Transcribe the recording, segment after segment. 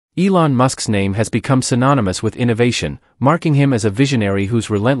Elon Musk's name has become synonymous with innovation, marking him as a visionary whose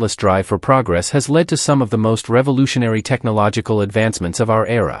relentless drive for progress has led to some of the most revolutionary technological advancements of our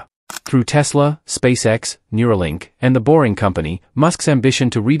era. Through Tesla, SpaceX, Neuralink, and the Boring Company, Musk's ambition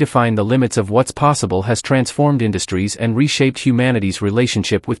to redefine the limits of what's possible has transformed industries and reshaped humanity's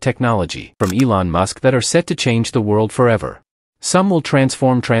relationship with technology. From Elon Musk that are set to change the world forever. Some will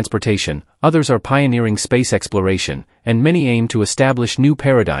transform transportation, others are pioneering space exploration, and many aim to establish new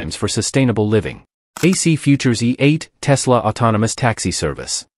paradigms for sustainable living. AC Future's E8, Tesla Autonomous Taxi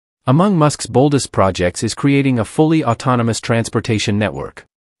Service. Among Musk's boldest projects is creating a fully autonomous transportation network.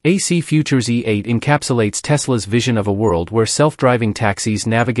 AC Future's E8 encapsulates Tesla's vision of a world where self-driving taxis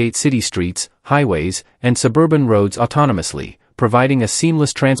navigate city streets, highways, and suburban roads autonomously, providing a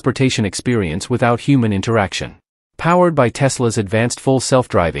seamless transportation experience without human interaction. Powered by Tesla's advanced full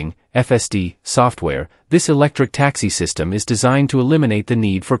self-driving, FSD, software, this electric taxi system is designed to eliminate the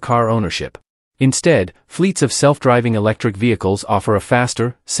need for car ownership. Instead, fleets of self-driving electric vehicles offer a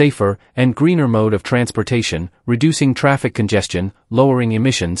faster, safer, and greener mode of transportation, reducing traffic congestion, lowering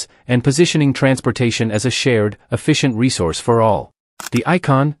emissions, and positioning transportation as a shared, efficient resource for all. The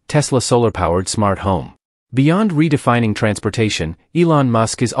Icon, Tesla solar-powered smart home. Beyond redefining transportation, Elon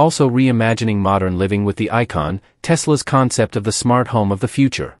Musk is also reimagining modern living with the Icon, Tesla's concept of the smart home of the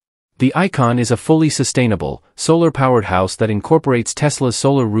future. The Icon is a fully sustainable, solar-powered house that incorporates Tesla's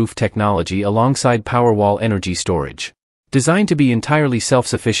solar roof technology alongside Powerwall energy storage. Designed to be entirely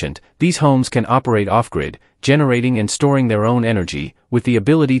self-sufficient, these homes can operate off-grid, generating and storing their own energy, with the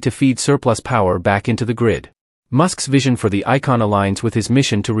ability to feed surplus power back into the grid. Musk's vision for the Icon aligns with his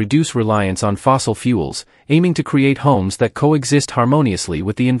mission to reduce reliance on fossil fuels, aiming to create homes that coexist harmoniously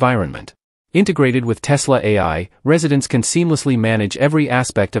with the environment. Integrated with Tesla AI, residents can seamlessly manage every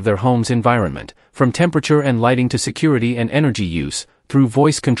aspect of their home's environment, from temperature and lighting to security and energy use, through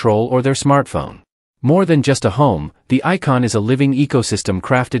voice control or their smartphone. More than just a home, the Icon is a living ecosystem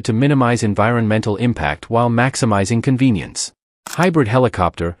crafted to minimize environmental impact while maximizing convenience. Hybrid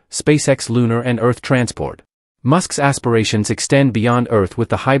helicopter, SpaceX lunar and Earth transport. Musk's aspirations extend beyond Earth with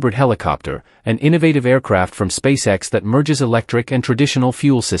the hybrid helicopter, an innovative aircraft from SpaceX that merges electric and traditional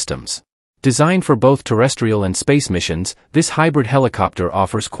fuel systems. Designed for both terrestrial and space missions, this hybrid helicopter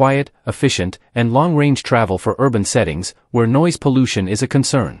offers quiet, efficient, and long-range travel for urban settings, where noise pollution is a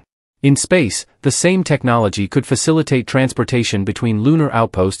concern. In space, the same technology could facilitate transportation between lunar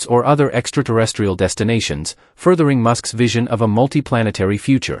outposts or other extraterrestrial destinations, furthering Musk's vision of a multiplanetary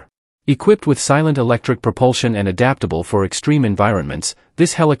future. Equipped with silent electric propulsion and adaptable for extreme environments,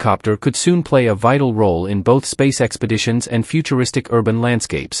 this helicopter could soon play a vital role in both space expeditions and futuristic urban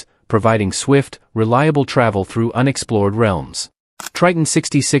landscapes, providing swift, reliable travel through unexplored realms. Triton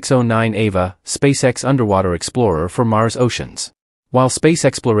 6609 EVA, SpaceX underwater explorer for Mars oceans. While space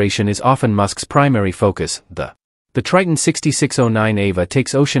exploration is often Musk's primary focus, the Triton 6609 EVA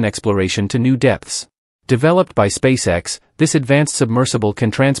takes ocean exploration to new depths. Developed by SpaceX, this advanced submersible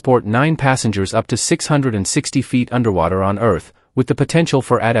can transport 9 passengers up to 660 feet underwater on Earth, with the potential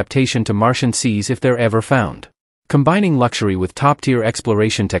for adaptation to Martian seas if they're ever found. Combining luxury with top-tier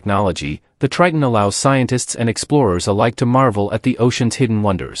exploration technology, the Triton allows scientists and explorers alike to marvel at the ocean's hidden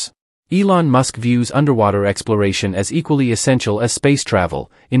wonders. Elon Musk views underwater exploration as equally essential as space travel,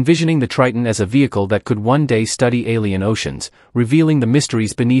 envisioning the Triton as a vehicle that could one day study alien oceans, revealing the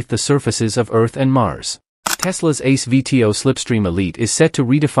mysteries beneath the surfaces of Earth and Mars. Tesla's Ace VTO Slipstream Elite is set to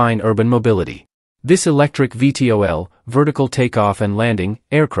redefine urban mobility. This electric VTOL, vertical takeoff and landing,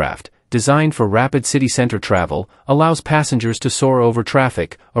 aircraft, designed for rapid city center travel, allows passengers to soar over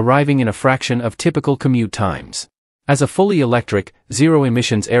traffic, arriving in a fraction of typical commute times. As a fully electric,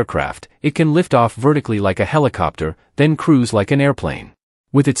 zero-emissions aircraft, it can lift off vertically like a helicopter, then cruise like an airplane.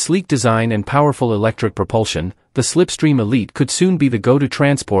 With its sleek design and powerful electric propulsion, the Slipstream Elite could soon be the go-to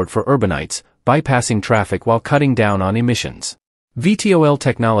transport for urbanites, bypassing traffic while cutting down on emissions. VTOL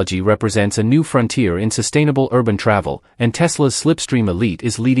technology represents a new frontier in sustainable urban travel, and Tesla's Slipstream Elite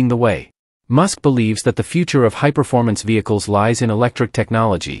is leading the way. Musk believes that the future of high-performance vehicles lies in electric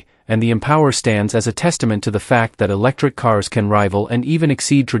technology, and the Empower stands as a testament to the fact that electric cars can rival and even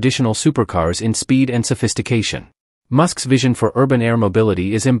exceed traditional supercars in speed and sophistication. Musk's vision for urban air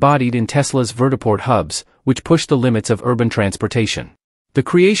mobility is embodied in Tesla's Vertiport hubs, which push the limits of urban transportation. The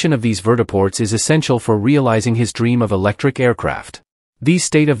creation of these vertiports is essential for realizing his dream of electric aircraft. These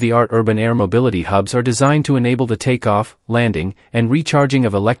state-of-the-art urban air mobility hubs are designed to enable the takeoff, landing, and recharging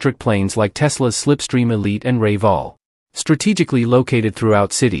of electric planes like Tesla's Slipstream Elite and Rayval. Strategically located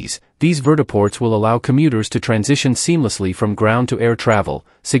throughout cities, these vertiports will allow commuters to transition seamlessly from ground to air travel,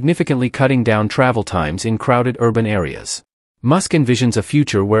 significantly cutting down travel times in crowded urban areas. Musk envisions a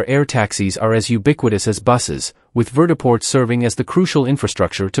future where air taxis are as ubiquitous as buses, with vertiports serving as the crucial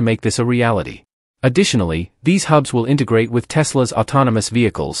infrastructure to make this a reality. Additionally, these hubs will integrate with Tesla's autonomous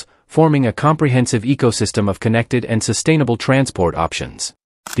vehicles, forming a comprehensive ecosystem of connected and sustainable transport options.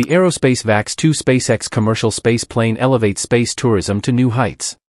 The Aerospace VX2 SpaceX commercial space plane elevates space tourism to new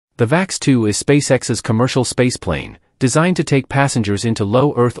heights. The VX2 is SpaceX's commercial space plane, designed to take passengers into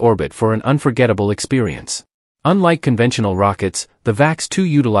low Earth orbit for an unforgettable experience. Unlike conventional rockets, the VX2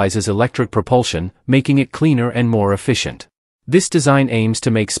 utilizes electric propulsion, making it cleaner and more efficient. This design aims to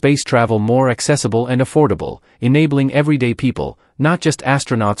make space travel more accessible and affordable, enabling everyday people, not just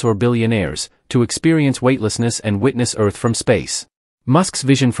astronauts or billionaires, to experience weightlessness and witness Earth from space. Musk's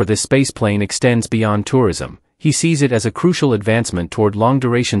vision for this space plane extends beyond tourism. He sees it as a crucial advancement toward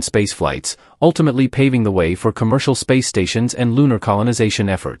long-duration space flights, ultimately paving the way for commercial space stations and lunar colonization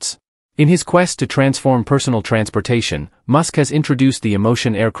efforts. In his quest to transform personal transportation, Musk has introduced the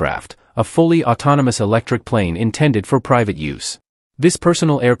Emotion aircraft, a fully autonomous electric plane intended for private use. This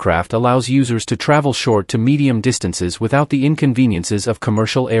personal aircraft allows users to travel short to medium distances without the inconveniences of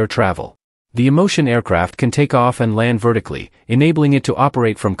commercial air travel. The Emotion aircraft can take off and land vertically, enabling it to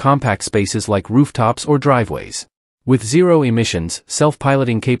operate from compact spaces like rooftops or driveways. With zero emissions,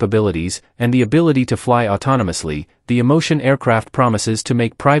 self-piloting capabilities, and the ability to fly autonomously, the Emotion aircraft promises to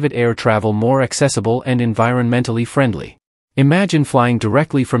make private air travel more accessible and environmentally friendly. Imagine flying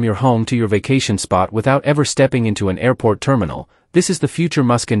directly from your home to your vacation spot without ever stepping into an airport terminal. This is the future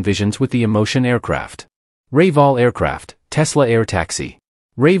Musk envisions with the Emotion aircraft. Rayval aircraft, Tesla air taxi.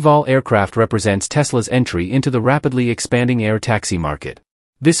 Rayval aircraft represents Tesla's entry into the rapidly expanding air taxi market.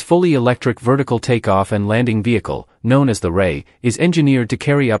 This fully electric vertical takeoff and landing vehicle, known as the Ray, is engineered to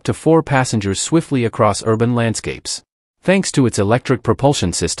carry up to 4 passengers swiftly across urban landscapes. Thanks to its electric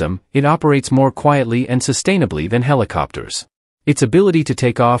propulsion system, it operates more quietly and sustainably than helicopters. Its ability to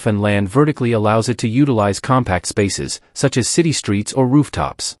take off and land vertically allows it to utilize compact spaces, such as city streets or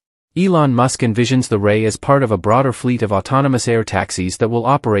rooftops. Elon Musk envisions the Ray as part of a broader fleet of autonomous air taxis that will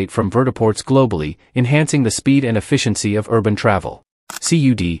operate from vertiports globally, enhancing the speed and efficiency of urban travel.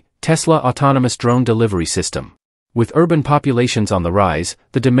 CUD, Tesla Autonomous Drone Delivery System. With urban populations on the rise,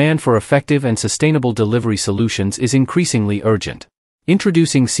 the demand for effective and sustainable delivery solutions is increasingly urgent.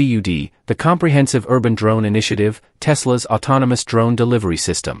 Introducing CUD, the Comprehensive Urban Drone Initiative, Tesla's autonomous drone delivery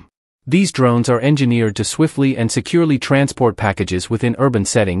system. These drones are engineered to swiftly and securely transport packages within urban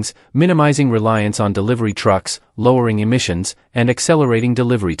settings, minimizing reliance on delivery trucks, lowering emissions, and accelerating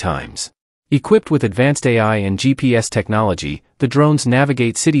delivery times. Equipped with advanced AI and GPS technology, the drones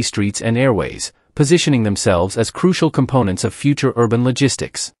navigate city streets and airways, positioning themselves as crucial components of future urban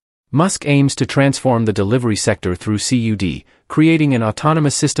logistics. Musk aims to transform the delivery sector through CUD, creating an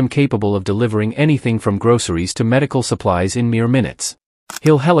autonomous system capable of delivering anything from groceries to medical supplies in mere minutes.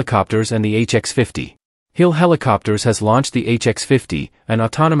 Hill Helicopters and the HX50. Hill Helicopters has launched the HX50, an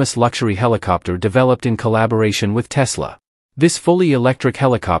autonomous luxury helicopter developed in collaboration with Tesla. This fully electric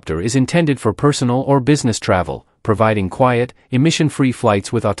helicopter is intended for personal or business travel, providing quiet, emission-free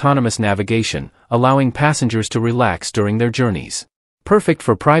flights with autonomous navigation, allowing passengers to relax during their journeys. Perfect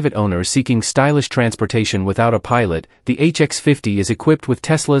for private owners seeking stylish transportation without a pilot, the HX50 is equipped with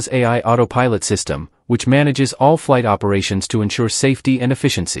Tesla's AI autopilot system, which manages all flight operations to ensure safety and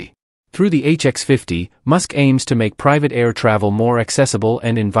efficiency. Through the HX50, Musk aims to make private air travel more accessible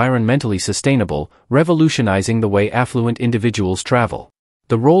and environmentally sustainable, revolutionizing the way affluent individuals travel.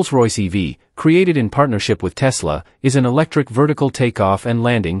 The Rolls-Royce EV, created in partnership with Tesla, is an electric vertical takeoff and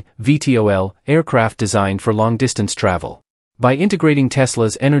landing (VTOL) aircraft designed for long-distance travel. By integrating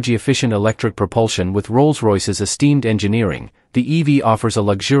Tesla's energy-efficient electric propulsion with Rolls-Royce's esteemed engineering, the EV offers a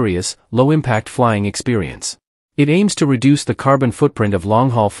luxurious, low-impact flying experience. It aims to reduce the carbon footprint of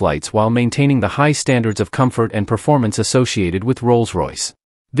long-haul flights while maintaining the high standards of comfort and performance associated with Rolls-Royce.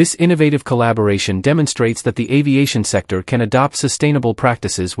 This innovative collaboration demonstrates that the aviation sector can adopt sustainable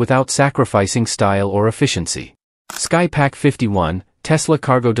practices without sacrificing style or efficiency. Skypack 51, Tesla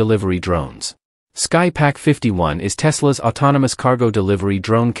Cargo Delivery Drones. Skypack 51 is Tesla's autonomous cargo delivery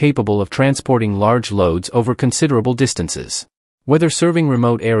drone capable of transporting large loads over considerable distances. Whether serving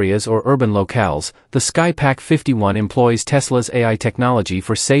remote areas or urban locales, the Skypack 51 employs Tesla's AI technology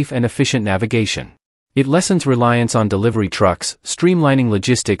for safe and efficient navigation. It lessens reliance on delivery trucks, streamlining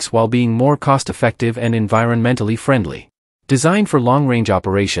logistics while being more cost-effective and environmentally friendly. Designed for long-range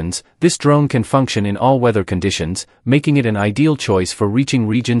operations, this drone can function in all weather conditions, making it an ideal choice for reaching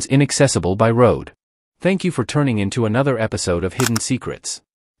regions inaccessible by road. Thank you for tuning in to another episode of Hidden Secrets.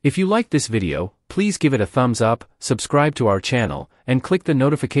 If you liked this video, please give it a thumbs up, subscribe to our channel, and click the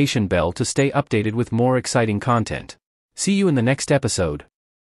notification bell to stay updated with more exciting content. See you in the next episode.